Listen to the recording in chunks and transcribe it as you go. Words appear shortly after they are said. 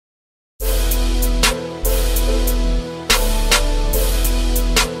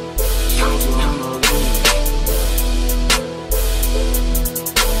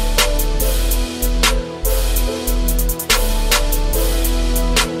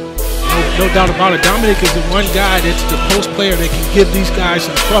No doubt about it. Dominic is the one guy that's the post player that can give these guys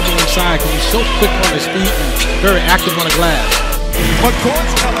some trouble inside because he's so quick on his feet and very active on the glass.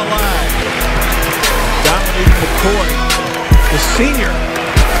 McKoy's on the line. Dominique McKoy, the senior,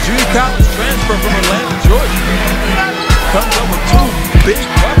 junior college transfer from Atlanta, Georgia, comes up with two big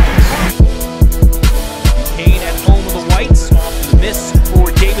weapons. Duquesne at home with the Whites. Off the miss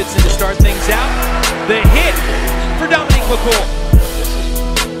for Davidson to start things out. The hit for Dominique McKoy.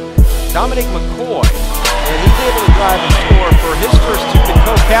 Dominique McKoy, and he's able to drive and score for his first two to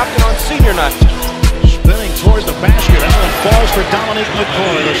co-captain on senior night. Spinning toward the basket, that one falls for Dominique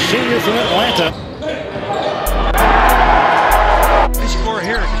McKoy, the senior from Atlanta. They score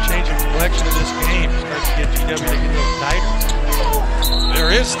here, it could change the complexion of this game. Start to get GW to get a little tighter.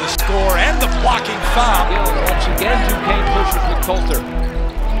 There is the score and the blocking foul. Once again, Duquesne pushes with Coulter.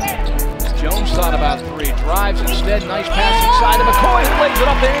 Jones thought about three, drives instead, nice pass inside of McKoy, who lays it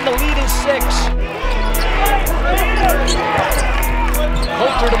up and in, the lead is 6.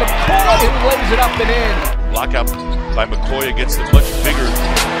 Coulter to McKoy, who lays it up and in. Lockup by McKoy against the much bigger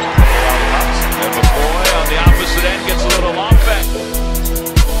and McKoy on the opposite end gets a little offense.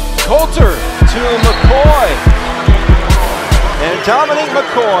 Coulter to McKoy. And Dominique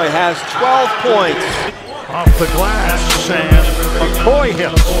McKoy has 12 points. Off the glass, and McKoy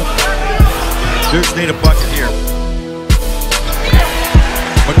hits. Dukes need a bucket here.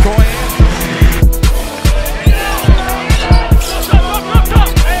 McKoy.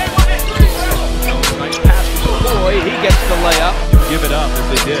 Nice pass to McKoy, he gets the layup. Give it up if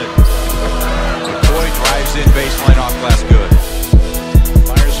they did. McKoy drives in baseline off glass good.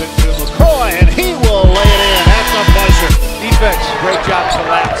 Fires it to McKoy, and he will lay it in. That's a buzzer. Defense, great job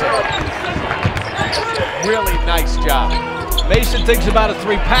collapsing. Really nice job. Mason thinks about a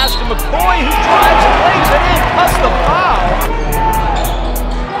three, pass to McKoy, who drives and lays it in, plus the foul.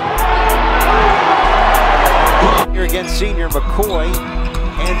 Here against senior McKoy,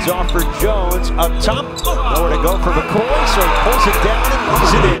 hands off for Jones, up top, nowhere to go for McKoy, so he pulls it down and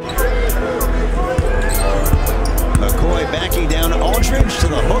lays it in. McKoy backing down Aldridge to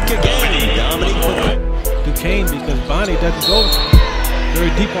the hook again. Dominique McKoy. Duquesne, because Bonnie doesn't go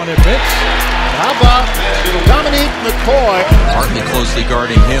very deep on their bench. How about Dominique McKoy? Hartley closely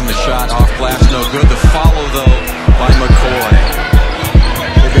guarding him. The shot off glass, no good. The follow, though, by McKoy.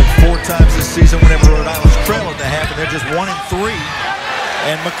 They've been 4 times this season whenever Rhode Island's trail at the half, and they're just 1 and 3.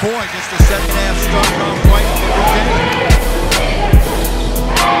 And McKoy gets the second half started off right for Duquesne.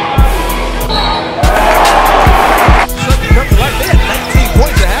 Suddenly comes right in, 19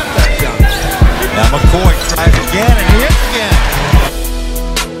 points at halftime. Now McKoy tries again.